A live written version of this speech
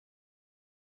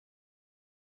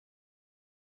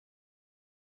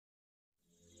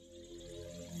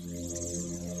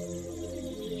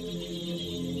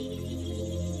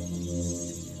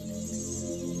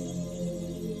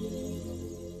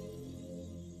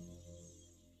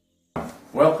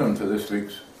Welcome to this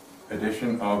week's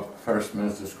edition of First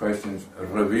Minister's Questions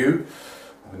Review.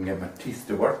 I can get my teeth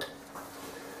to work.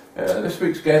 This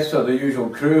week's guests are the usual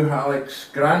crew: Alex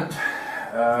Grant,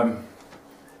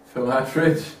 Phil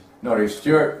Hatridge, Norrie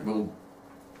Stewart. We'll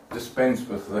dispense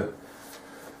with the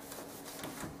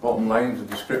bottom lines of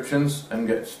descriptions and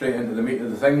get straight into the meat of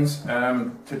the things.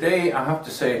 Today, I have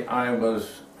to say, I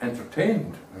was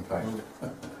entertained, in fact.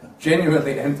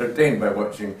 Genuinely entertained by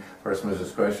watching First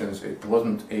Minister's Questions. It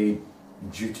wasn't a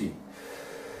duty.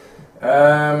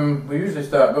 We usually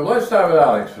start, but let's start with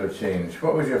Alex for a change.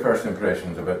 What was your first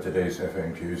impressions about today's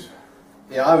FMQs?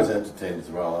 Yeah, I was entertained as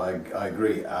well. I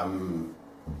agree.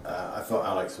 I thought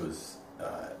Alex was,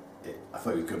 I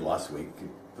thought he was good last week,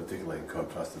 particularly in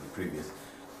contrast to the previous.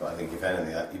 But I think if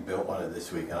anything, he built on it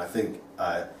this week. And I think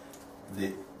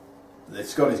the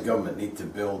Scottish Government need to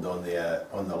build on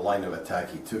the line of attack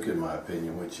he took, in my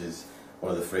opinion, which is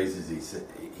one of the phrases he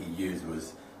used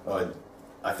was,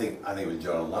 I think it was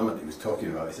John Lamont he was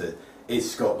talking about. He said,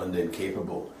 "Is Scotland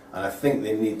incapable?" And I think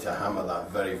they need to hammer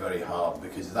that very, very hard,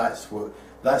 because that's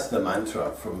the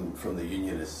mantra from the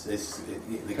Unionists.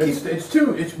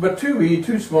 We're too wee,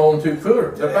 too small, and too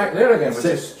poor. They're back there again, which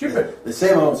is stupid. The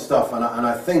same old stuff, and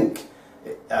I think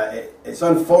it's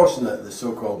unfortunate the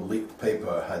so-called leaked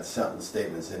paper had certain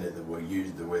statements in it that were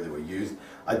used the way they were used.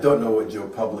 I don't know what Joe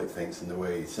Public thinks and the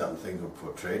way certain things were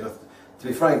portrayed. To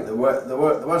be frank, there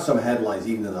were some headlines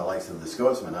even in the likes of the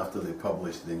Scotsman after they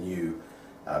published the new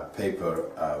paper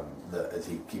that,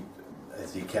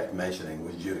 as he kept mentioning,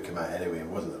 was due to come out anyway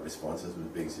and wasn't the response as was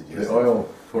being suggested. The oil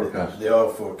forecast. The oil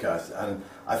forecast. And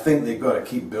I think they've got to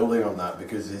keep building on that,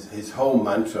 because his whole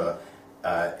mantra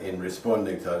in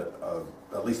responding to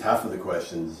at least half of the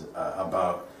questions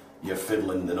about you're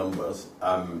fiddling the numbers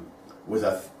was,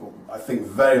 I think,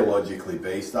 very logically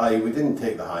based. We didn't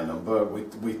take the high number,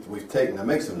 we've taken a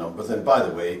mix of numbers, and by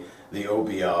the way, the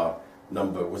OBR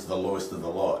number was the lowest of the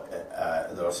lot.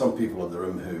 There are some people in the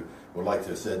room who would like to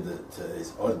have said that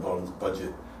it's Osborne's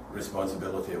budget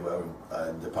responsibility, or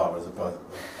whatever department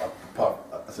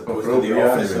as opposed to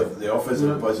the office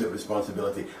of budget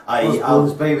responsibility.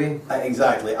 Osborne's baby.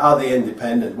 Exactly. Are they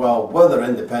independent? Well, whether they're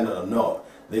independent or not,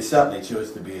 they certainly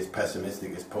chose to be as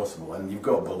pessimistic as possible, and you've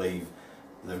got to believe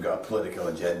they've got a political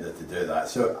agenda to do that.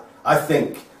 So I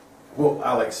think what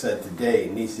Alex said today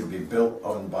needs to be built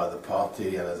on by the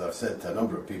party, and as I've said to a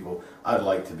number of people, I'd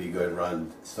like to be going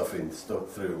around stuffing stuff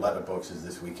through letterboxes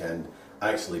this weekend,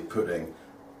 actually putting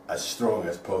as strong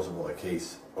as possible a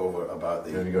case over about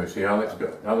the... There you go. See, Alex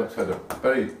had a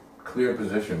very clear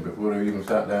position before we even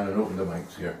sat down and opened the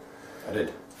mics here. I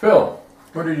did. Phil,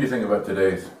 what did you think about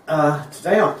today's?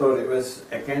 Today I thought it was,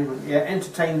 again, yeah,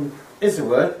 entertain is the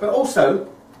word, but also,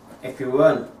 if you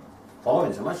weren't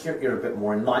following so much, you're a bit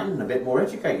more enlightened, a bit more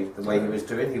educated. The way he was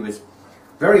doing, he was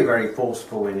very, very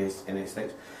forceful in his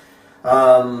things.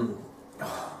 And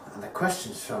the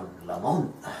questions from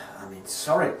Lamont, I mean,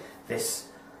 sorry, this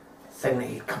thing that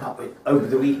he'd come up with over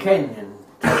the weekend, and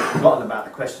forgotten about the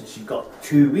questions she got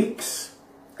 2 weeks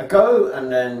ago,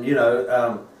 and then, you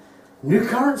know, new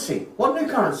currency. What new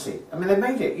currency? I mean, they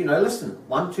made it. You know, listen,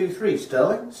 1, 2, 3,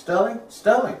 sterling, sterling,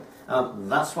 sterling.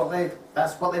 That's what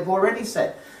they've already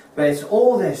said. But it's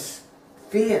all this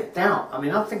fear, doubt. I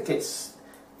mean, I think it's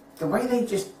the way they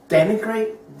just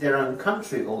denigrate their own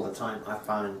country all the time. I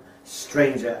find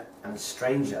stranger and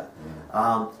stranger.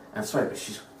 And sorry, but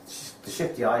the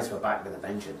shifty eyes were back with a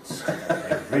vengeance.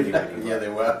 They really, really were. Yeah, they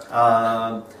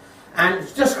were. And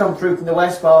it's just come through from the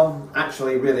West. Well,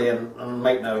 actually, really, and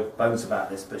make no bones about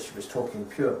this, but she was talking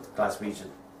pure Glaswegian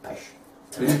pish.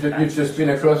 So you've just been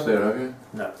across there, have you?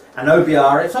 No. And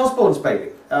OBR, it's Osborne's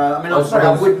baby. I mean, I'm sorry,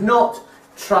 I would not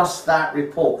trust that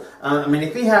report. I mean,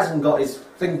 if he hasn't got his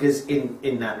fingers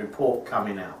in that report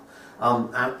coming out.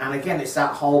 And again, it's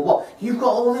that whole, what? You've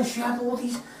got all this, you have all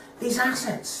these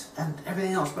assets and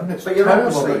everything else, but you're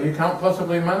terrible that you can't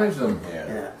possibly manage them.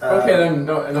 Yeah. Okay then,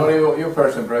 Norrie, what your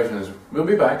first impression is? We'll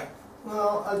be back.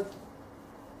 Well,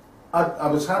 I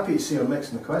was happy to see her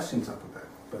mixing the questions up a bit,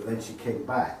 but then she came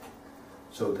back.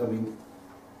 So, I mean,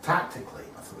 tactically,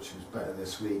 I thought she was better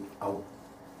this week.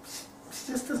 She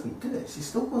just doesn't do it. She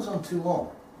still goes on too long.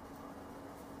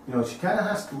 You know, she kind of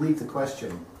has to leave the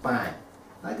question, bang.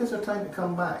 That gives her time to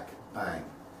come back, bang.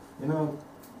 You know,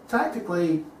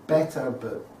 tactically better,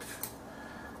 but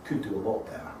could do a lot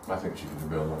better. I think she could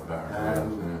do a lot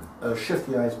better. Her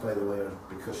shifty eyes, by the way, are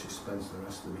because she spends the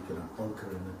rest of the week in a bunker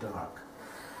in the dark.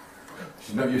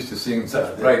 She's not used to seeing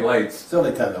such bright lights. It's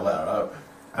only time to let her out.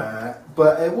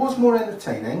 But it was more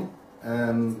entertaining.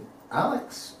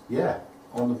 Alex, yeah,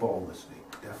 on the ball this week,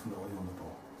 definitely on the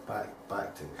ball.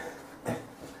 Back to.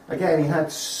 Again, he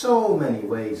had so many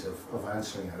ways of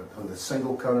answering it. On the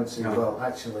single currency, Yeah. well,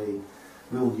 actually,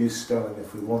 we'll use sterling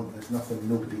if we want. There's nothing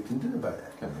nobody can do about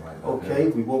it. Kind of like that, Okay, yeah.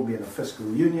 we won't be in a fiscal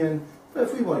union, but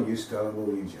if we want to use sterling,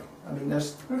 we'll use euro. I mean,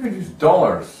 there's... We could use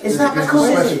dollars. Is that It's because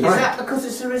Swiss is franc. that because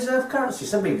it's a reserve currency?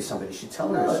 So maybe somebody should tell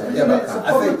No, us. it's, Yeah, but it's a I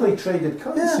think- publicly traded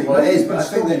currency. Well, it is, but I Nobody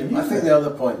can think, still I use think it. the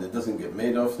other point that doesn't get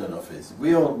made often enough is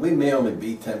we may only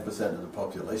be 10% of the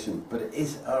population, but it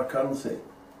is our currency.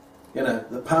 You know,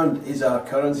 the pound is our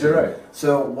currency. You're right.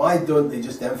 So why don't they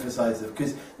just emphasise it?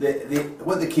 Because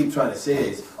what they keep trying to say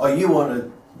is, oh, you want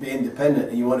to be independent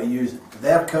and you want to use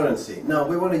their currency. No,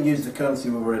 we want to use the currency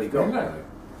we've already got. Exactly.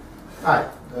 Aye.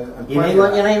 You mean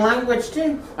like your own language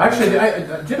too? Actually,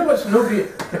 do you know what's nobody?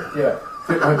 Yeah,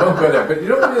 I don't go there. But you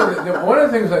know, one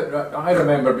of the things that I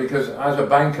remember, because as a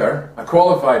banker, a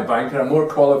qualified banker, I'm more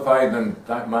qualified than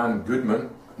that man Goodman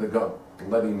that got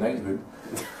bloody knighthood.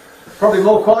 Probably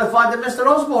more qualified than Mr.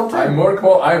 Osborne too. I'm more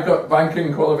I've got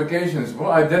banking qualifications.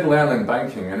 What I did learn in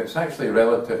banking, and it's actually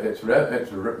relative. It's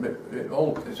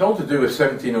all to do with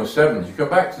 1707. You come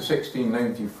back to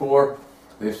 1694.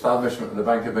 The establishment of the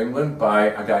Bank of England by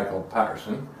a guy called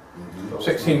Patterson.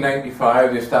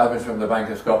 1695, the establishment of the Bank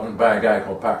of Scotland by a guy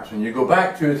called Patterson. You go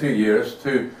back 2 or 3 years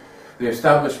to the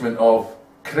establishment of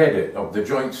credit, of the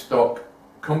joint stock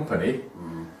company,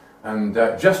 and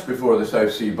just before the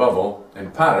South Sea bubble in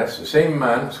Paris, the same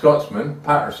man, a Scotsman,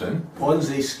 Patterson,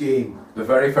 Ponzi scheme. the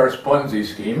very first Ponzi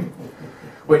scheme,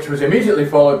 which was immediately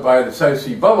followed by the South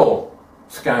Sea bubble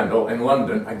scandal in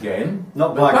London again.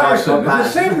 Not But by Patterson,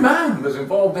 Patterson. the same man, was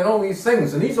involved in all these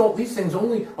things, and these things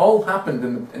only all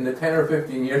happened in the 10 or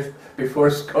 15 years before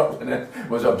Scotland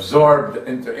was absorbed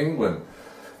into England.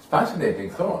 It's fascinating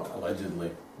thought.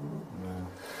 Allegedly.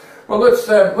 Well,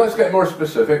 let's get more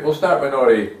specific. We'll start with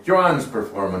Ori. Joanne's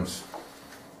performance.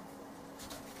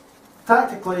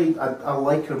 Tactically, I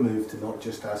like her move to not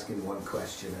just asking one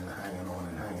question and hanging on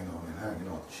and hanging on and hanging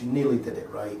on. She nearly did it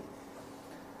right.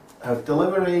 Her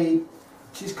delivery,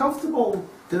 she's comfortable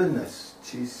doing this.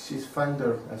 She's found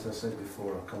her, as I said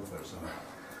before, her comfort zone,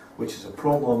 which is a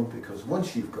problem because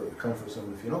once you've got your comfort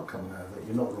zone, if you're not coming out of it,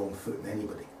 you're not wrong footing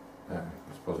anybody. Yeah,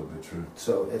 that's possibly true.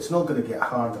 So it's not going to get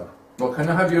harder. Well, can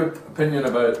I have your opinion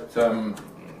about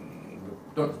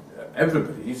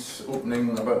everybody's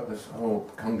opening about this whole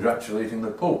congratulating the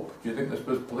Pope? Do you think this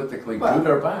was politically good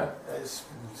or bad? It's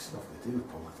nothing to do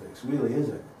with politics, really, is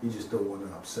it? You just don't want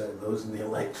to upset those in the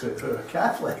electorate who are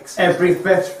Catholics. Every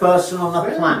fifth person on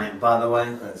the planet, by the way.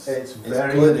 It's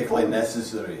very politically important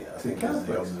necessary, I think, is the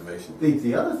Catholics. observation.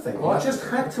 The other thing, What? I just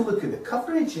had to look at the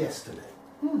coverage yesterday.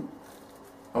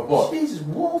 Of what? Jeez,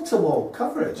 wall-to-wall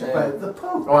coverage about the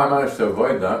Pope. Oh, I managed to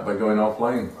avoid that by going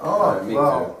offline. Oh, me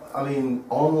well, I mean,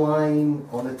 online,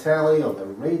 on the telly, on the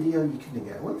radio, you couldn't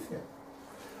get away with it.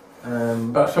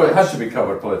 But so it had to be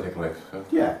covered politically. So.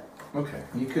 Yeah, Okay.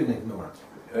 you couldn't ignore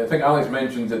it. I think Alex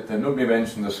mentioned that nobody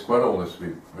mentioned the squirrel this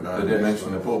week, but No, they did no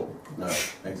mention the squirrel. Pope.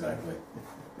 No, exactly.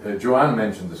 Joanne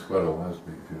mentioned the squirrel last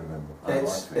week, if you remember. I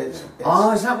It's, like it, it's, yeah.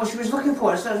 Oh, is that what she was looking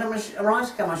for? Is that how much rice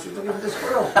came? She was looking for the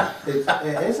squirrel.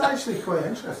 it is actually quite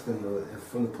interesting, though,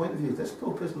 from the point of view, this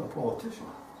Pope isn't a politician.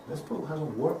 This Pope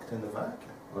hasn't worked in the Vatican.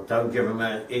 Well, don't give him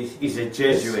a... He's a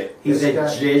Jesuit. He's This a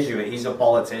guy- Jesuit. He's a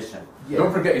politician. Yeah.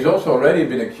 Don't forget, he's also already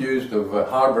been accused of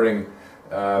harbouring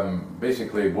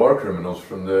basically war criminals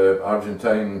from the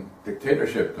Argentine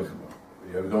dictatorship.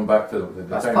 Going back to the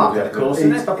That's time part of of the course,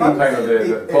 isn't it? the time of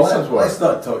the Falklands War. Let's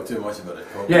not talk too much about it.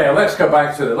 Yeah, let's go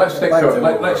back to let's stick Back to to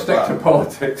what let's we're stick to about.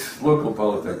 politics, local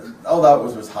politics. All that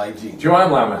was hygiene.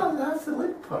 Joanne Lamont. Well, that's the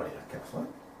Labour Party, I guess, right?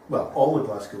 Well, all the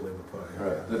Glasgow Labour Party.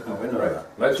 Right. Oh, we know Right. that.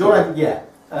 Let's go. Joanne, yeah.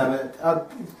 I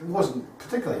wasn't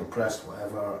particularly impressed,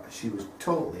 whatever. She was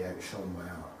totally outshone by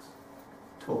Alex.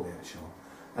 Totally outshone.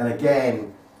 And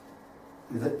again,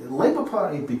 the Labour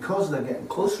Party, because they're getting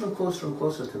closer and closer and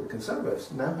closer to the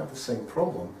Conservatives, now have the same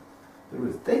problem that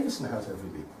Ruth Davidson has every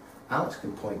week. Alex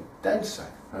can point down south.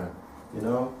 Right. You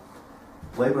know,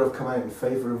 Labour have come out in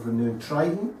favour of renewing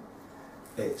Trident.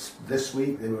 It's this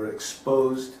week they were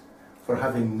exposed for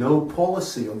having no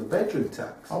policy on the bedroom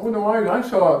tax. I wonder why. I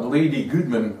saw Lady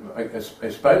Goodman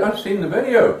espouse. I've seen the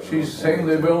video. She's saying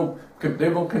they will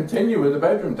continue with the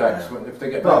bedroom tax if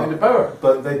they get back into power.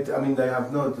 But they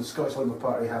have no. The Scottish Labour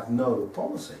Party have no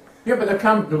policy. Yeah, but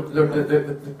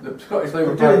the Scottish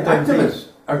Labour They're Party doing activists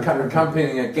are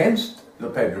campaigning against the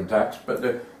bedroom tax, but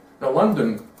the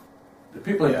London, the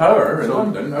people in power in So,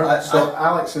 London are. So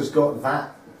Alex has got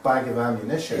that bag of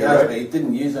ammunition. Yeah, but he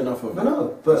didn't use enough of it.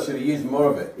 No, but he should have used more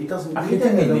of it. he doesn't He need it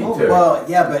didn't at the need moment. to. Well,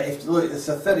 yeah, but if look, it's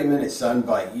a 30-minute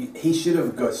soundbite. He should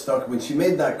have got stuck when she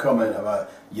made that comment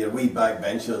about your wee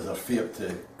backbenchers are feared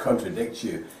to contradict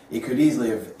you. He could easily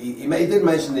have. He did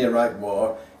mention the Iraq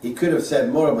War. He could have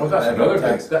said more about Well, that's another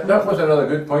tax. good. That was another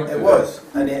good point. It today. was,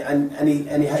 and he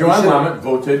Joanne should- Lamont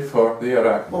voted for the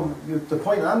Iraq. Well, the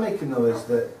point I'm making though is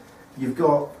that you've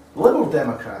got Liberal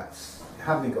Democrats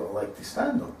haven't got a leg to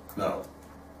stand on. No.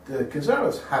 The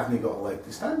Conservatives haven't got a leg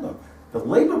to stand on. The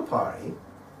Labour Party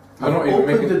They're have not even opened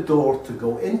making- the door to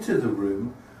go into the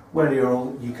room where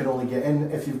you can only get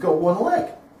in if you've got one leg.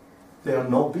 They are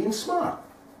not being smart.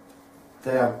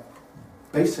 They are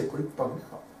basically bugging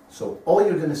up. So all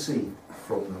you're going to see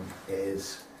from them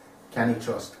is, can he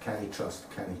trust, can he trust,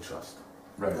 can he trust?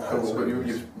 Right. That's So what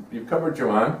it you've covered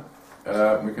Joanne.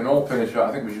 We can all finish up.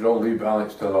 I think we should all leave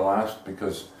Alex till the last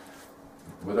because,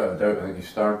 without a doubt, I think he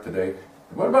starred today.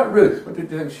 What about Ruth? What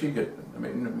did you think she did? I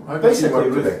mean, how did she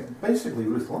work today? Basically,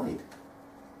 Ruth lied.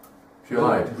 She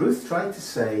lied. Ruth tried to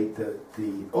say that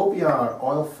the OBR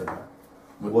oil figure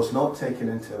was not taken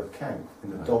into account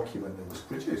in the document that was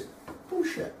produced.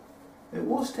 Bullshit. It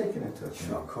was taken into account.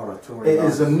 Shock horror. It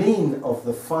is a mean of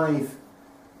the 5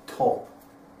 top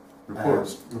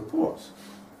Reports.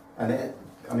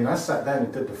 And I sat down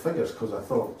and did the figures because I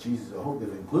thought, Jesus, I hope they've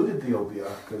included the OBR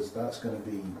because that's going to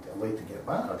be a way to get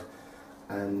battered.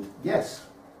 And yes,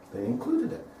 they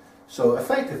included it. So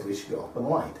effectively, she got up and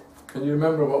lied. Can you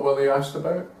remember what Willie asked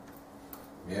about?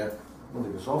 Yeah. Well,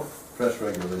 it was off. Fresh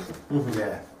regulation.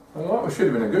 Yeah. Well, that should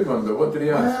have been a good one, but what did he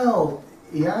ask? Well,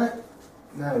 he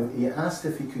asked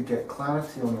if he could get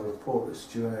clarity on a report that's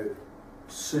due out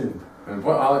soon. And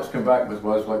what Alex came back with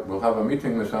was like, we'll have a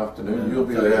meeting this afternoon, Yeah, you'll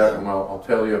be yeah. there, and I'll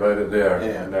tell you about it there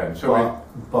Yeah. and then. So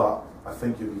But I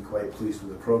think you'll be quite pleased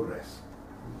with the progress.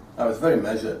 I was very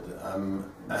measured.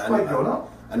 It's quite grown up.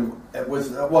 And it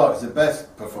was it was the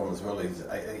best performance. Willie's.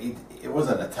 It was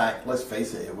an attack. Let's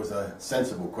face it. It was a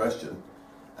sensible question,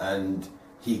 and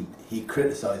he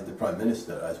criticised the Prime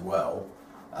Minister as well.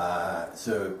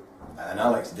 And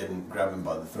Alex didn't grab him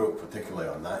by the throat particularly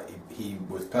on that. He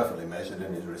was perfectly measured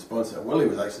in his response. And Willie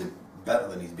was actually better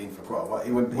than he's been for quite a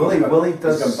while. Willie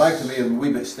does. He's gone back to being a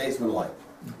wee bit statesmanlike.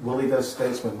 Willie does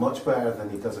statesman much better than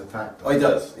he does attack. Oh, he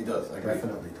does. He does. I agree.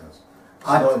 Definitely does. It's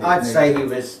not in I'd his say nature.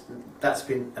 he was. That's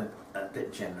been a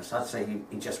bit generous. I'd say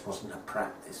he just wasn't a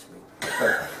prat this week.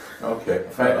 okay.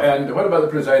 And what about the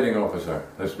presiding officer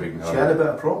this week? She had a bit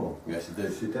of problem. Yes, she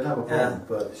did. She did have a problem,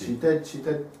 but she did.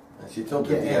 And she told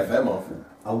the Yeah. DFM off.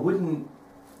 I wouldn't.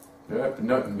 Yeah,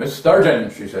 no, Miss Sturgeon,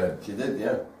 she said. She did.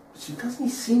 Yeah. She doesn't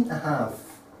seem to have.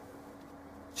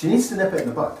 She needs to nip it in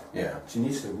the bud. Yeah. She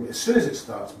needs to, as soon as it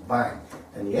starts, bang.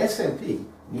 And the SNP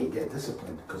need to get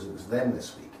disciplined because it was them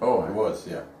this week. Oh, It was.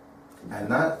 Yeah.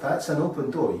 And that's an open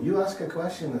door. You ask a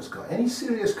question that's got any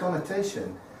serious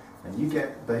connotation and you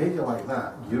get behaviour like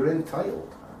that, you're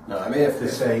entitled No, I mean, to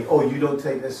say, oh, you don't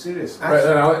take this seriously. right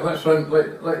then, Alex, let's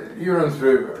run. You run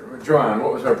through Joanne.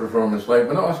 What was her performance like?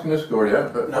 We're not asking the score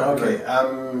yet, but No, okay.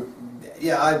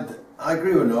 Yeah, I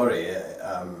agree with Nori.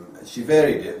 She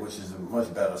varied it, which is a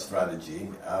much better strategy.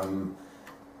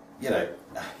 You know,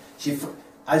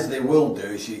 as they will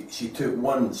do, she took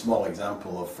one small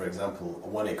example of, for example,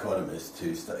 one economist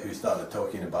who started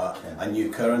talking about a new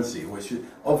currency, which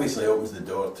obviously opens the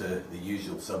door to the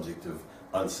usual subject of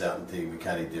uncertainty. We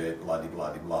can't do it, blah blah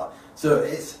blah blah. So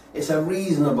it's a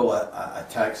reasonable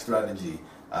attack strategy.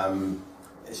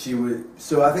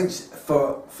 So I think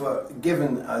for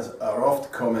given as our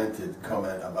oft commented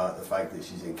comment about the fact that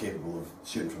she's incapable of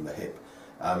shooting from the hip,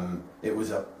 it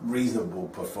was a reasonable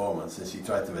performance, and she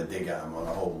tried to have a dig at him on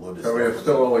a whole load of so stuff. we have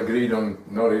still all agreed on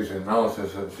Nori's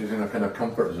analysis that she's in a kind of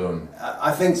comfort zone.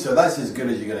 I think so. That's as good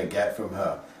as you're going to get from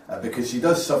her, because she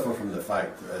does suffer from the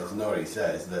fact, as Nori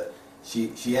says, that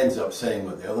she ends up saying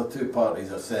what the other two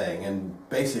parties are saying, and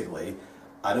basically,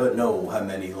 I don't know how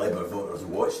many Labour voters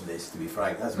watch this, to be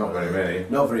frank. That's Not very many.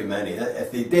 Not very many.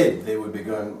 If they did, they would be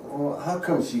going, well, how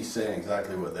come she's saying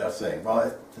exactly what they're saying?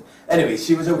 Well, anyway,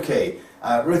 she was okay.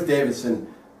 Ruth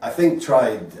Davidson, I think,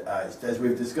 tried, as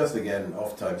we've discussed again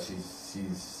off time,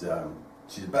 she's a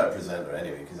better presenter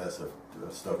anyway, because that's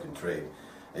a stock in trade.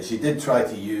 And she did try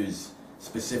to use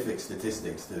specific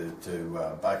statistics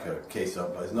to back her case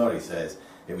up, but as Nori says,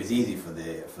 it was easy for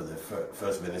the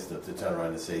First Minister to turn around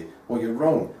and say, well, you're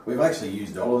wrong. We've actually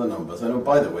used all of the numbers. And oh,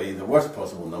 by the way, the worst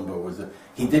possible number was that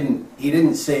he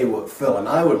didn't say what Phil and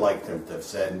I would like him to have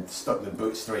said and stuck the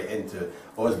boot straight into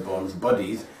Osborne's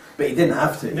buddies, but he didn't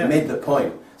have to. Yeah. He made the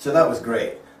point. So that was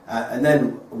great. And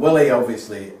then Willie,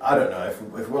 obviously, I don't know,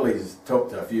 if Willie's talked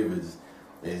to a few of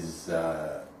his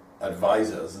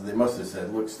advisors, they must have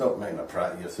said, look, stop making a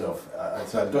prat of yourself.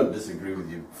 So I don't disagree with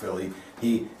you, Phil.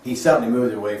 He certainly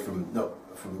moved away from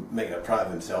making a prat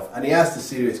of himself, and he asked a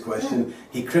serious question.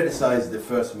 He criticised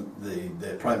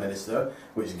the Prime Minister,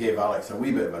 which gave Alex a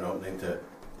wee bit of an opening to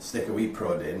stick a wee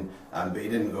prod in, but he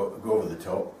didn't go over the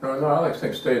top. No, Alex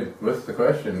stayed with the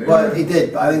question. Well, he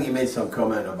did, but I think he made some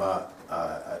comment about,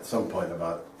 at some point,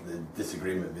 about the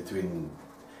disagreement between...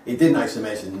 He didn't actually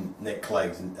mention Nick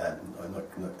Clegg's,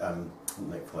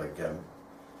 Nick Clegg,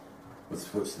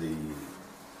 what's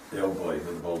the old boy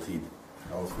with the bald head?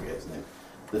 I always forget his name.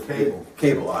 The Cable.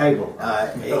 Cable.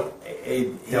 The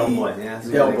old boy, yeah.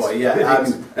 The old boy, yeah.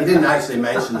 He didn't actually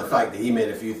mention the fact that he made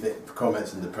a few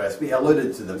comments in the press, but he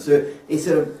alluded to them. So he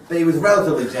but he was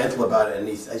relatively gentle about it, and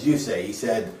as you say, he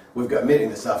said, we've got a meeting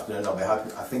this afternoon, I'll be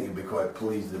happy, I think you'll be quite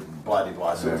pleased with blah.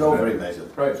 So it's all very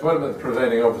measured. Right, so what about the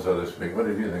presiding officer this week? What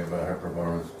did you think about her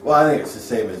performance? Well, I think it's the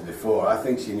same as before. I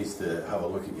think she needs to have a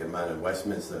look at your man in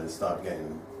Westminster and start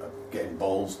getting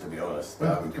balls, to be honest.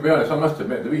 To be honest, I must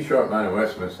admit, the wee short man in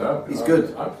Westminster, he's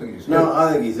good. I think he's good. No,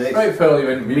 I think he's ace. Right, Phil,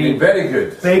 you've been very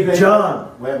good. Big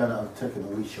John. Wait a minute, I'm taking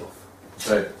the leash off.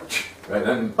 Right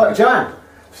then. But Joanne.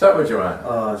 Start with Joanne.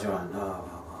 Oh, Joanne. Oh.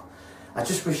 I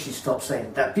just wish she'd stop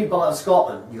saying that people out of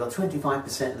Scotland, you got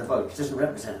 25% of the vote. It doesn't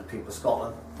represent the people of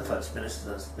Scotland. The First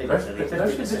Minister does. They represent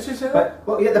 50%. But,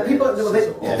 well, yeah, the people. And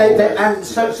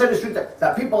so does Ruth.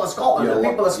 That people of Scotland. The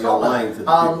people of Scotland.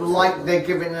 Like they're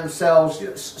giving themselves.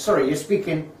 Sorry, you're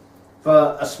speaking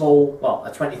for a small,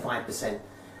 a 25%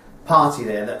 party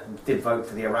there that did vote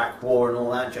for the Iraq War and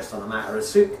all that, just on a matter of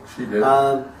soup. She did.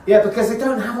 Yeah, because they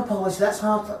don't have a policy. That's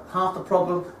half the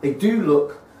problem. They do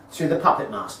look to the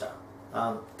puppet master.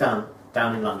 Down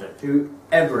in London,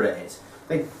 whoever it is,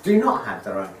 they do not have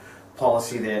their own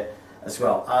policy there as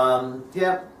well.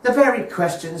 Yeah, they're varied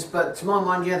questions, but to my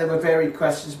mind, there were varied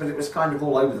questions, but it was kind of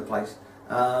all over the place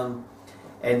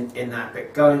in that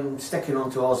bit. Sticking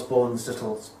onto Osborne's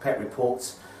little pet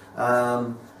reports,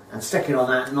 and sticking on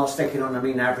that, not sticking on the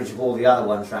mean average of all the other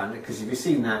ones around it, because if you've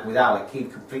seen that with Alec, he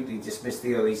completely dismissed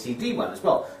the OECD one as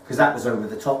well, because that was over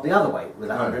the top the other way, with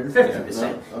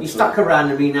 150%. He stuck around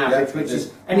the mean average, which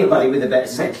is anybody with a better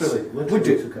sense would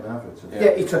do. He took an average.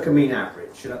 Yeah, he took a mean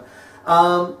average,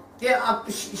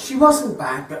 she wasn't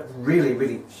bad, but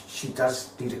really, she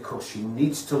does need a course. She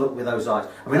needs to look with those eyes.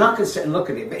 I mean, I can sit and look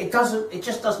at it, but it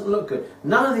just doesn't look good.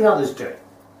 None of the others do it.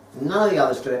 None of the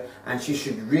others do it, and she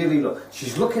should really look.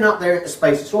 She's looking up there at the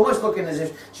space. It's almost looking as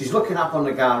if she's looking up on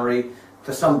the gallery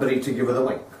for somebody to give her the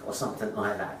wink or something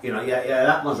like that.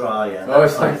 That one's right. Yeah. Oh,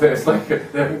 it's like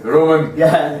the Roman.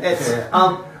 Yeah, it's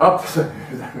up.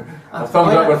 A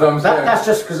thumbs up or thumbs down. That's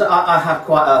just because I have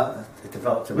quite a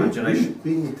developed imagination.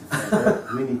 We need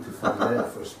to find out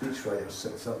if our speechwriter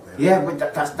sits up there. Yeah, but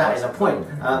that is a point.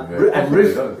 And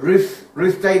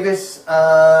Ruth Davis. She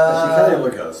can't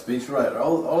look at a speechwriter.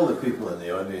 All the people in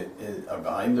the audience are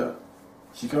behind her.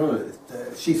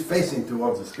 She's facing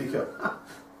towards the speaker.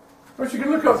 Well, she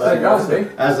can look up there,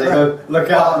 as they go. Look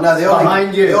out! No,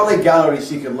 behind you. The only gallery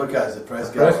she can look at is the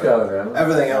press gallery. Yeah.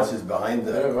 Everything else is behind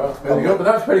her. Yeah, well, there you go. But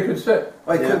that's a very good sit.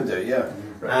 I could do, yeah.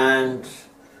 And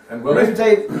Ruth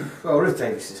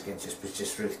Davis is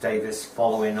just Ruth Davis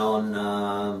following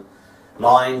on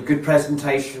line, good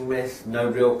presentation with no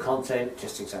real content,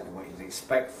 just exactly what you'd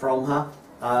expect from her.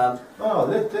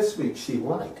 This week she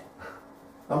lied.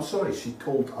 I'm sorry, she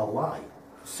told a lie.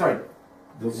 Sorry,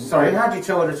 how do you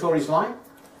tell her the Tories lie?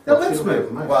 They'll lips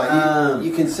move. Well,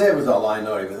 you can say it was a lie,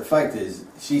 Nori, but the fact is,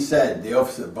 she said the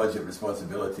Office of Budget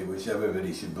Responsibility, which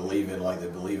everybody should believe in like they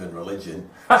believe in religion,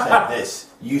 said this.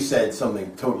 You said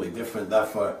something totally different,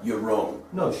 therefore you're wrong.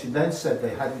 No, she then said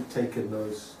they hadn't taken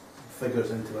those figures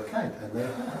into account, and they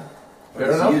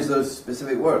had. She used those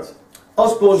specific words.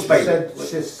 Osborne's baby.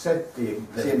 She said they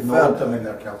ignored them in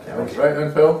their calculations. Right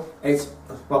then, Phil? It's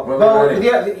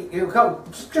you can't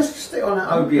just stick on that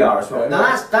OBR as well.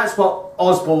 Now that's what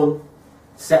Osborne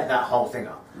set that whole thing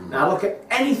up. Now look at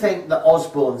anything that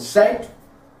Osborne said,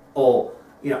 or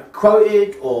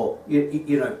quoted, or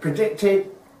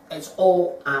predicted. It's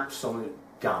all absolute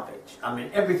garbage. I mean,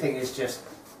 everything is just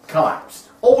collapsed.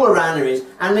 All around there is,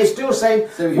 and they're still saying,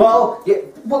 no,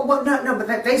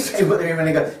 but they say what they're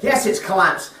going to go, yes, it's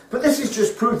collapsed, but this is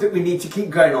just proof that we need to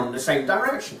keep going on in the same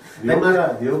direction. The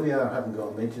OBR haven't got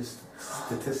a major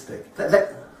statistic.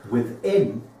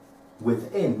 Within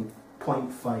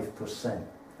 0.5%,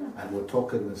 and we're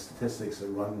talking the statistics that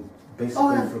run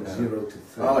basically from 0 to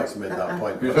 3. Alex made that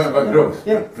point. You're talking about growth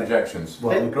projections.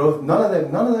 Well, the growth, none of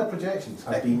their projections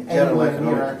have been anywhere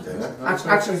near accurate.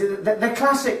 Actually, the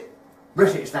classic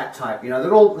British, that type, you know,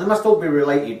 they must all be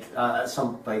related at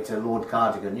some way to Lord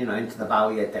Cardigan, you know, into the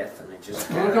Valley of Death, and it just.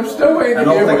 Look, I'm still waiting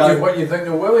to hear what you think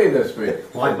of Willie this week.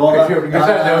 Why bother?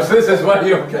 This is what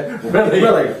you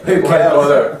Willie, who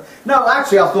cares? No,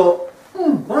 actually, I thought,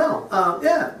 wow,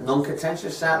 yeah,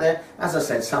 non-contentious out there. As I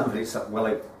said, somebody said,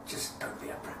 Willie, just don't be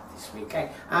a brat this week, eh?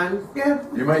 And yeah,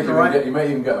 you might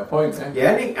even get a point, eh?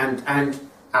 Yeah, and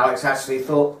Alex actually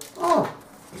thought, oh.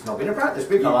 He's not been a brat this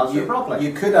week, I'll answer it properly.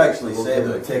 You could actually say,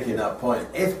 though, taking that point,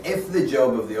 if the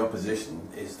job of the opposition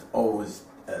is always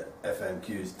at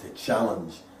FMQs to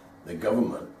challenge the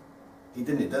government, he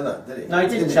didn't do that, did he? No, he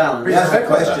didn't challenge. He asked a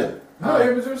question. No,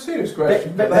 it was a serious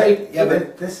question. But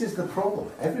this is the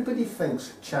problem. Everybody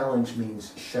thinks challenge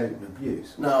means shout and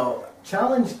abuse. No.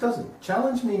 Challenge doesn't.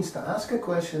 Challenge means to ask a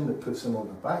question that puts them on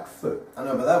the back foot. I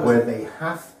know, but that was... where they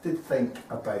have to think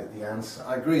about the answer.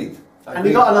 Agreed. And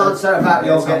you got an answer about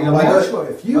your getting a watch.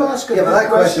 If you ask a but that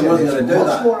question wasn't going to do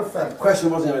that. More effective. The question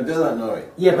wasn't going to do that, Norrie.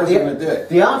 Yeah, but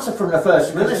the answer from the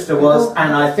First Minister was,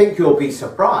 and I think you'll be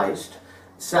surprised,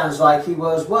 sounds like he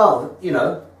was, well, you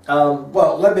know...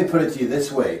 well, let me put it to you this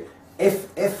way.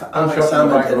 If Alex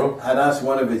Salmond had asked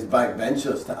one of his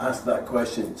backbenchers to ask that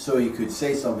question so he could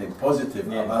say something positive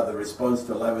about the response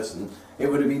to Levison,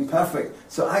 it would have been perfect.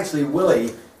 So actually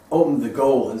Willie opened the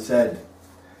goal and said,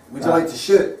 would you like to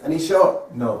shoot? And he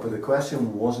shot. No, but the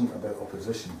question wasn't about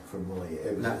opposition from Willie.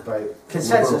 It was about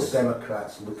consensus.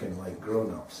 Democrats looking like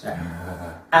grown-ups. And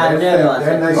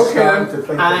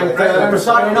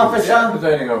presiding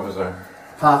officer.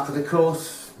 Part of the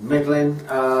course, middling.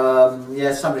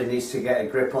 Yeah, somebody needs to get a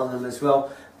grip on them as well.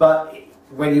 But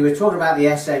when you were talking about the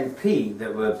SNP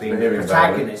that were being the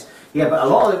protagonists, yeah, but a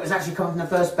lot of it was actually coming from the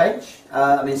first bench.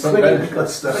 I mean,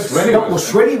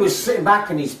 Swinny was sitting back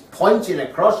and he's pointing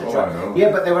across at her. Yeah,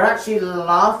 but they were actually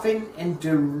laughing in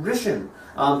derision,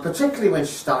 particularly when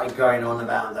she started going on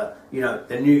about the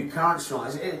new currency.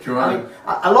 I mean,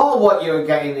 a lot of what you were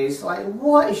getting is like,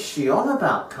 what is she on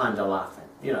about? Kind of laughing,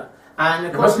 you know. And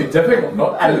of course, it must be difficult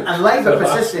not to. And Labour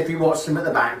persisted if you watched them at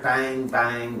the back, bang,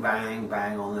 bang, bang,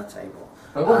 bang on the table.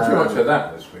 There wasn't too much of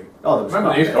that this week. Oh, there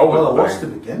was there was to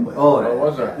begin with. Oh,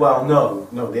 was there? Well, no.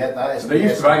 They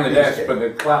used to bang the desk, but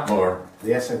they clap more.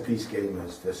 The SNP's game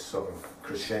is this sort of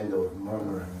crescendo of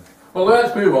murmuring. Well,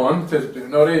 let's move on.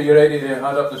 Norrie, you ready to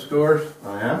add up the scores?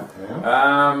 I am.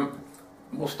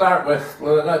 We'll start with.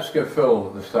 Well, let's give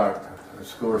Phil the start. The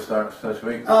score starts this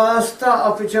week. Start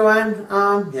off with Joanne.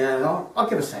 Yeah, I'll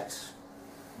give a 6.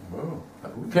 Whoa.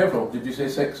 Careful. Did you say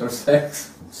 6 or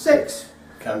 6? 6.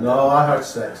 No, I heard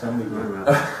 6. I'm with you.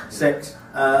 6.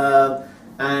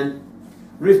 And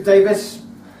Ruth Davis.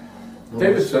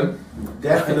 Davidson.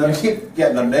 Definitely. You keep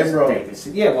getting her name wrong.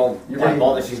 Davidson. Yeah, well, you won't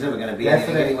bother. She's never going to be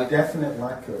anything anyway. Definite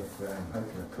lack of how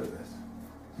can I put this?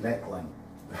 Neckline.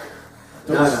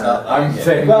 No. I'm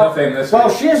saying nothing this week. Well,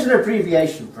 she is an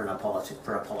abbreviation for a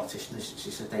politician, isn't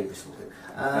she? So Davis will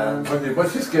do.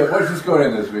 What's she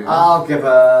scoring this week? I'll give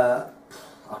her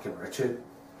a 2.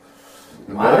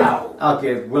 Wow. I'll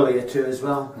give Willie a 2 as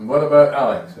well. And what about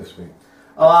Alex this week?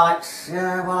 Oh, Alex,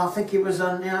 yeah, well, I think he was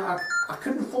on, I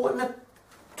couldn't fault him at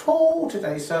all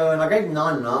today, and I gave him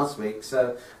 9 last week,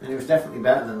 and he was definitely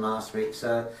better than last week,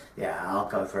 so, yeah, I'll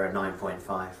go for a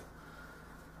 9.5. I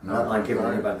don't like giving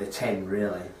anybody the 10,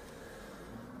 really.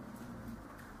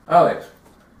 Alex?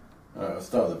 I'll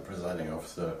start with the presiding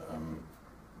officer.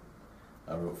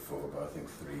 I wrote 4, but I think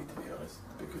 3 to be honest,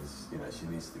 because she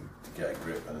needs to get a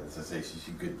grip, and as I say, she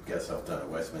should get herself down at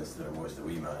Westminster and watch the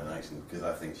wee man in action, because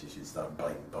I think she should start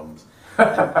biting bums,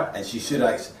 and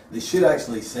they should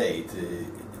actually say to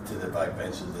the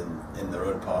backbenchers in their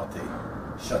own party,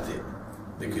 shut it,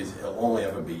 because it'll only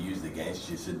ever be used against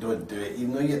you. So don't do it,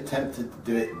 even though you're tempted to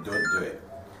do it. Don't do it.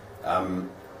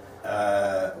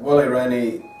 Willie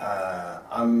Rennie,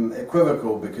 I'm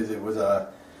equivocal because it was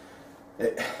a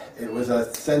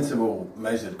sensible,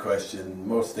 measured question,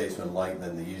 more statesman-like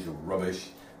than the usual rubbish.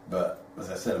 But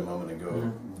as I said a moment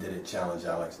ago, did it challenge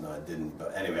Alex? No, it didn't.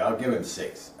 But anyway, I'll give him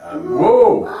 6.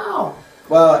 Whoa! Wow!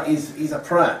 Well, he's a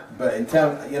prat, but in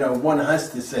terms, one has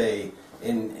to say,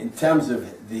 in terms of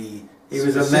the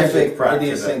specific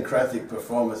idiosyncratic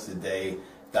performance today,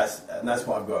 that's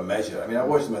what I've got to measure. I mean, I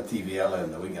watched him on TV earlier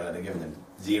in the week and I'd have given him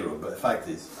 0, but the fact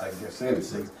is, I give him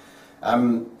 6.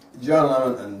 John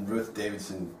Lamont and Ruth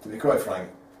Davidson, to be quite frank,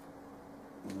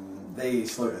 they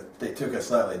took a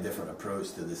slightly different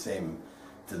approach to the same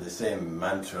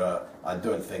mantra. I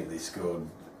don't think they scored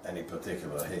any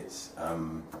particular hits.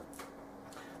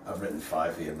 I've written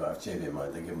 5 here, but I've changed my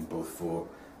mind. I give them both 4.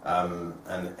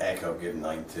 And Eck I'll give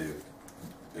 9 too,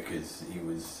 because he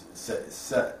was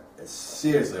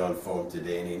seriously on form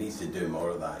today, and he needs to do more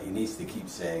of that. He needs to keep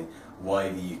saying, why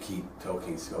do you keep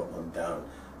talking Scotland down?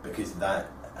 Because that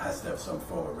has to have some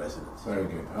form of resonance. Very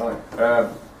good. All right.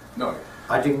 No.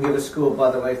 I didn't give a score,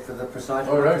 by the way, for the presiding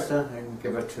All right. officer. I can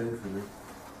give her 2 for me.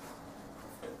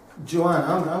 Joanne,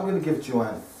 I'm going to give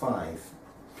Joanne 5,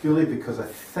 purely because I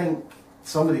think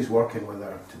somebody's working with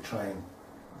her to try and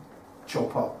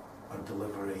chop up her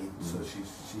delivery, so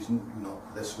she's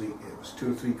not this week. It was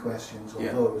 2 or 3 questions,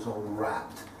 although it was all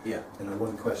wrapped in a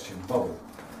 1-question bubble.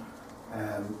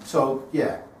 So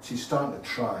yeah, she's starting to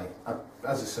try.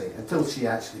 As I say, until she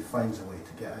actually finds a way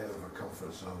to get out of her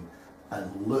comfort zone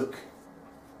and look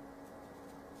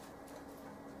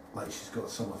like she's got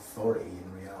some authority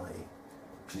in reality,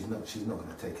 she's not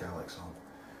going to take Alex on.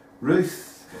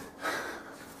 Ruth,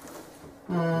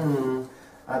 I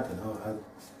don't know.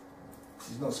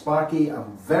 She's not sparky.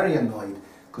 I'm very annoyed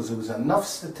because there was enough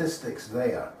statistics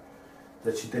there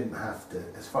that she didn't have to,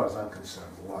 as far as I'm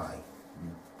concerned, lie.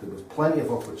 There was plenty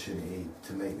of opportunity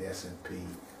to make the SNP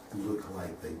look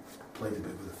like they played a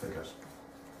bit with the figures.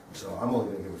 So I'm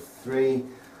only going to give her 3.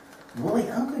 Willie,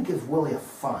 I'm going to give Willie a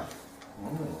 5.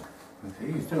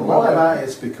 He's A doing lot of well. that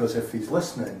is because if he's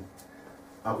listening,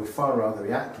 I would far rather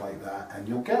he act like that, and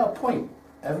you'll get a point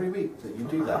every week that you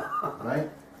do that, right?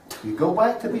 You go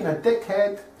back to being a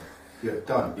dickhead, you're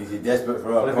done. Is he desperate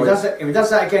for our Well, points? if he does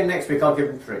that again next week, I'll give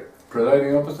him 3.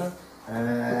 Presiding officer?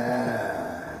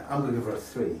 I'm going to give her a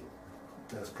 3.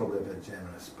 That's probably a bit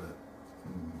generous, but...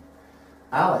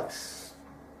 Alex,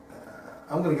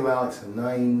 I'm going to give Alex a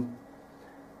 9.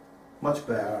 Much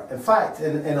better. In fact,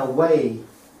 in a way,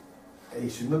 he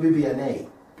should maybe be an 8,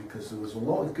 because there was a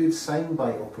lot of good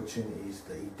soundbite opportunities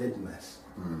that he did miss.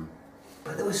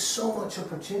 But there was so much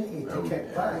opportunity to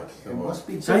kick back. It must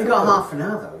be. So he got half an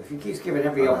hour though. If he keeps giving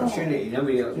every opportunity,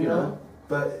 nobody, you know.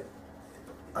 But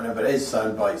I know, but his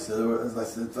sound bites. So there were, as I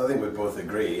said, I think we both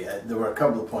agree. There were a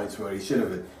couple of points where he should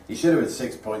have had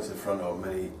 6 points in front of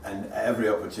him, and every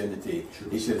opportunity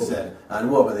he should have said, and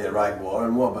what about the Iraq War,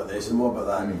 and what about this, and what about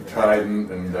that, And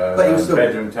Trident and But he was still-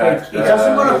 bedroom tax. he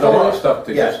doesn't want to there's a lot follow- of stuff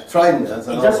to Yes, Trident. That's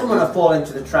He another doesn't one. want to fall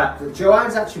into the trap that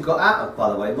Joanne's actually got out of, by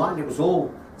the way. Mine, it was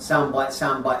all sound bites.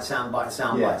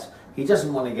 Yeah. He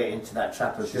doesn't want to get into that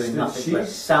trap of doing She's- nothing but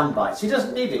sound bites. He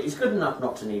doesn't need it. He's good enough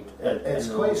not to need it's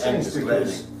any quite strange endless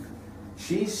because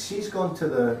learning. she's gone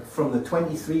to from the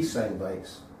 23 sound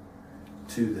bites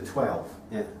to the 12.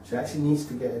 Yeah. She actually needs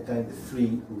to get it down to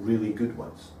 3 really good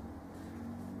ones.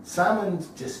 Salmond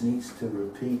just needs to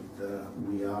repeat the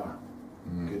 "we are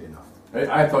good enough."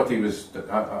 I thought he was.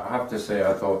 I have to say,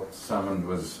 I thought Salmond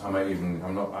was. I'm going to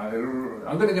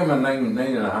give him a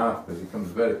 9.5 because he comes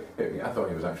very. I thought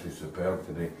he was actually superb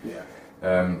today.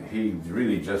 Yeah. He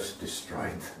really just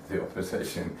destroyed the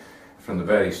opposition from the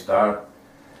very start.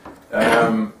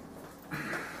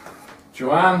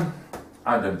 Joanne,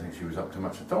 I didn't think she was up to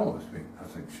much at all this week. I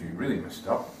think she really messed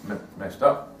up.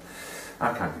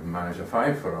 I can't even manage a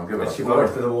 5 for her. I'll give her a 4.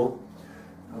 for the wall.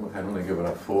 I can only give her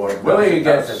a 4. Willie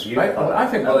gets. I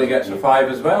think Willie gets a 5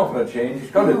 as well for a change. He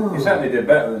certainly did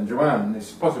better than Joanne.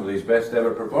 It's possibly his best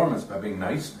ever performance by being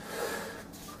nice.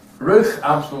 Ruth,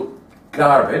 absolute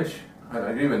garbage. I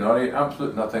agree with Norrie.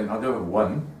 Absolute nothing. I'll give her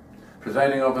 1.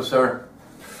 Presiding officer,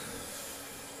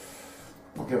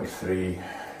 I'll give her 3.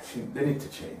 They need to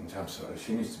change. I'm sorry.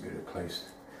 She needs to be replaced.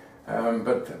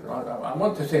 But I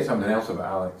want to say something else about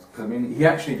Alex. Because I mean, he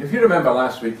actually, if you remember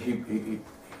last week, he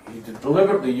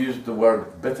deliberately used the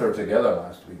word bitter together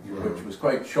last week, which was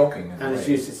quite shocking. And it's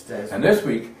used it today. And this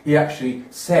week, he actually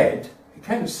said, he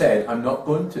kind of said, I'm not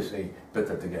going to say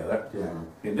bitter together. Yeah.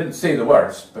 He didn't say the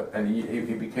words, and he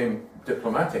became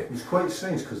diplomatic. It's quite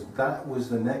strange because that was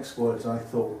the next words I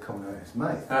thought were coming out of his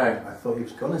mouth. Aye. I thought he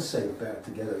was going to say better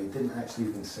together. He didn't actually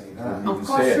even say that. Mhm. I'm even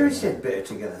quite say sure it. he said better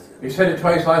together. He said it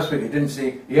twice last week. He didn't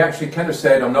say. He actually kind of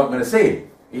said, "I'm not going to say."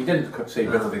 He didn't say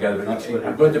bitter together, but That's what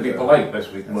I'm he going to be did. polite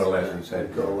this week, more or less. He said.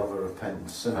 You've got to love a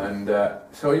repentant sin. And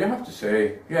so you have to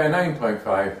say, yeah,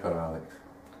 9.5 for Alex.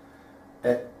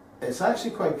 It's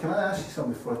actually quite. Can I ask you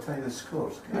something before I tell you the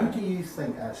scores? Who do you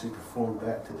think actually performed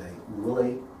better today,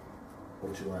 Willie or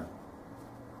Joanne?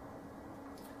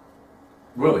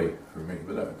 Willie for me,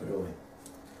 without a doubt. Willie.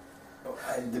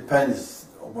 It depends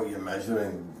on what you're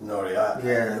measuring, Norrie.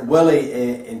 Yeah. Willie,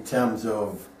 in terms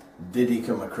of did he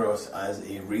come across as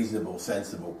a reasonable,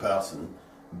 sensible person?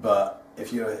 But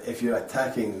if you're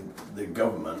attacking the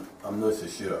government, I'm not so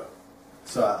sure.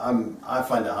 So I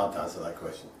find it hard to answer that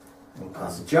question.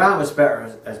 So Joanne was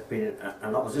better as being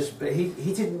an opposition, but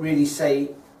he didn't really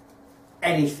say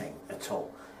anything at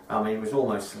all. I mean, he was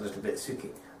almost a little bit suki.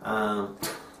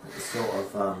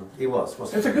 Sort of, he was.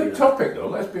 Wasn't It's a he? good topic, though.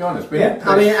 Let's be honest. Yeah,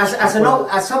 I mean,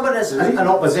 as someone that's an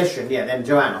opposition, yeah, then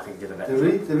Joanne, I think, did a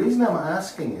bit. The reason I'm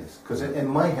asking is because in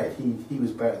my head he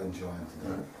was better than Joanne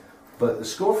today, but the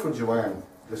score for Joanne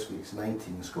this week's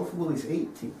 19. The score for Willie's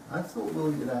 18. I thought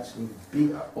Willie would actually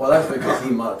beat her. Well, that's because he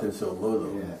marked him so low,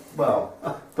 though. Yeah. Well,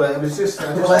 but it was just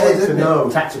I just Well, wanted to it? know.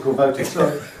 Tactical voting.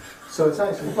 So it's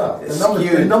actually It's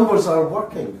the numbers are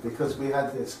working because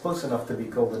it's close enough to be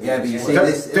called a Yeah, but you see,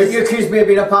 Don't you accuse me of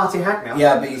being a party hack now?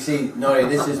 Yeah, but you see, Norrie,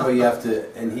 this is where you have to,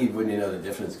 and he wouldn't know the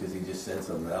difference because he just said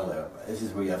something earlier. But this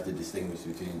is where you have to distinguish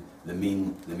between the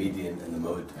mean, the median, and the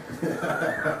mode.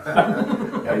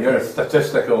 Yeah, you're a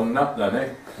statistical nut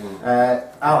then, eh?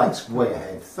 Alex way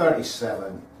ahead,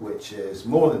 37, which is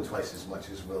more than twice as much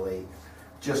as Willie,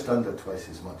 just under twice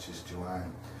as much as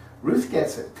Joanne. Ruth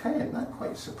gets it 10. That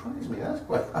quite surprised me. That's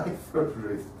quite high for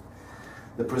Ruth.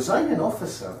 The presiding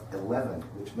officer 11,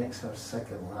 which makes her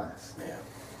second last. Yeah.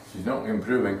 She's not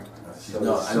improving. She's So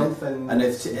not. something. And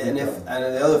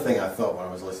the other thing I thought when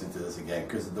I was listening to this again,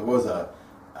 because there was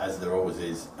as there always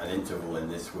is, an interval in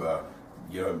this where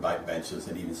your own backbenchers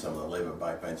and even some of the Labour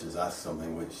backbenchers ask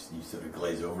something which you sort of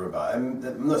glaze over about.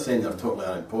 I'm not saying they're totally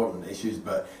unimportant issues,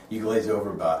 but you glaze over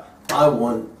about. I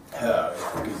want her,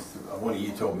 because one of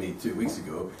you told me 2 weeks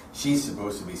ago, she's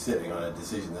supposed to be sitting on a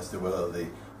decision as to whether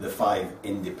the 5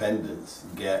 independents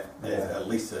get at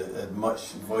least as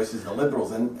much voice as the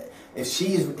Liberals. And if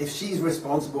she's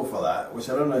responsible for that, which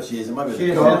I don't know if she is, it might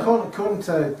be According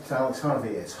to Alex Harvey,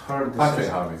 it's her decision. Patrick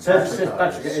Harvey.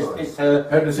 It's her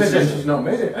Her decision, she's not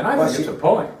made it. And I think it's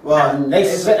appalling. Well, and they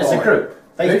sit as a group.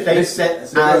 They sit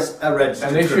as a registered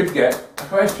And they group. should get a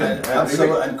question.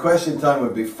 And question time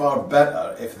would be far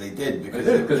better if they did, because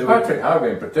Because Patrick Harvey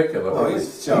in particular,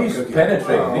 he's he's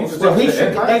penetrating. He's Well, he just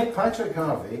should in. Patrick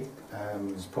Harvey,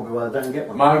 It's probably why they don't get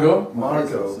one. Margot,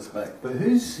 I suspect. but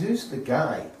who's the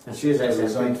guy And she is that SNP.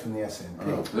 resigned from the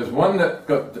SNP? There's one that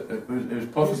who's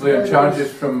possibly in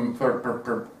charges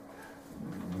for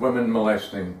women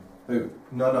molesting. Who?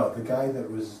 No, the guy that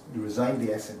resigned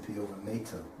the SNP over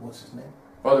NATO. What's his name?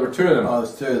 Oh, there were 2 of them. Oh,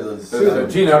 there's 2 of those.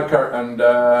 There's Gene Urquhart and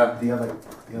The other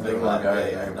Big guy.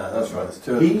 lad, yeah, no, that's right. There's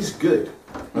 2 of them. He's good.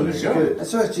 Oh, there He's you go. good. And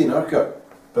so is Gene Urquhart.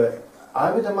 But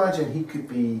I would imagine he could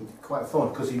be quite a thorn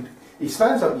because he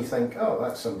stands up and you think, oh,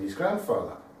 that's somebody's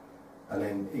grandfather, and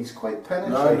then he's quite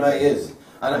penetrating. No, he is.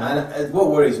 And what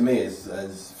worries me is,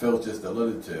 as Phil just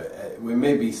alluded to, we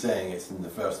may be saying it's in the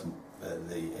first,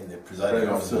 in the presiding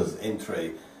officer's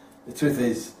entry. The truth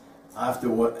is, I have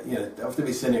to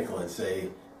be cynical and say,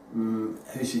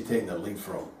 who's she taking the lead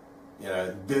from?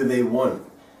 Do they want?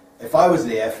 If I was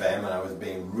the FM and I was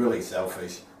being really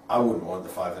selfish, I wouldn't want the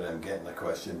 5 of them getting the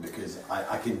question because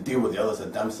I can deal with the others a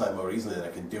damn sight more easily than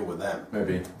I can deal with them.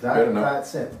 maybe. Fair enough.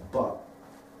 That's it. But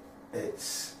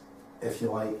it's, if you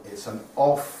like, it's an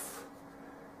off.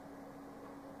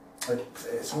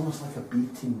 It's almost like a B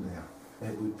team there.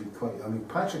 It would be quite. I mean,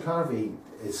 Patrick Harvey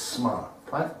is smart.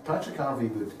 Patrick Harvey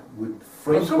would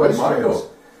frame So would questions. Margot.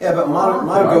 Yeah, but Margot,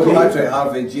 Margot, Patrick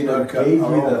Harvey, Gene Urquhart gave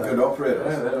are you all the- good operators.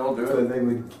 Yeah, they all do So it.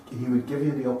 he would give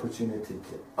you the opportunity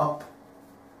to up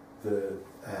the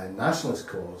nationalist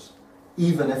cause,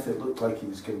 even if it looked like he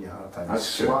was giving you a hard time. That's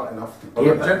He's true. smart enough to Well,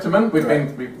 do look, that.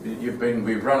 gentlemen,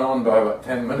 we've run on by about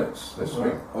 10 minutes this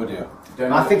week. Oh dear.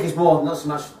 10 I think it's more, not so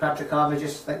much Patrick Harvey,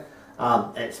 just think,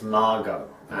 it's Margot,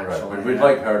 All actually. right, we'd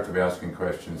like her to be asking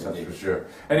questions, that's Indeed. for sure.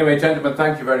 Anyway, gentlemen,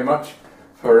 thank you very much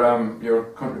for your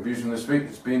contribution this week.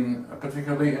 It's been a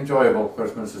particularly enjoyable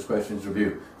First Minister's Questions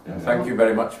review. And thank you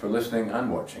very much for listening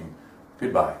and watching.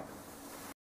 Goodbye.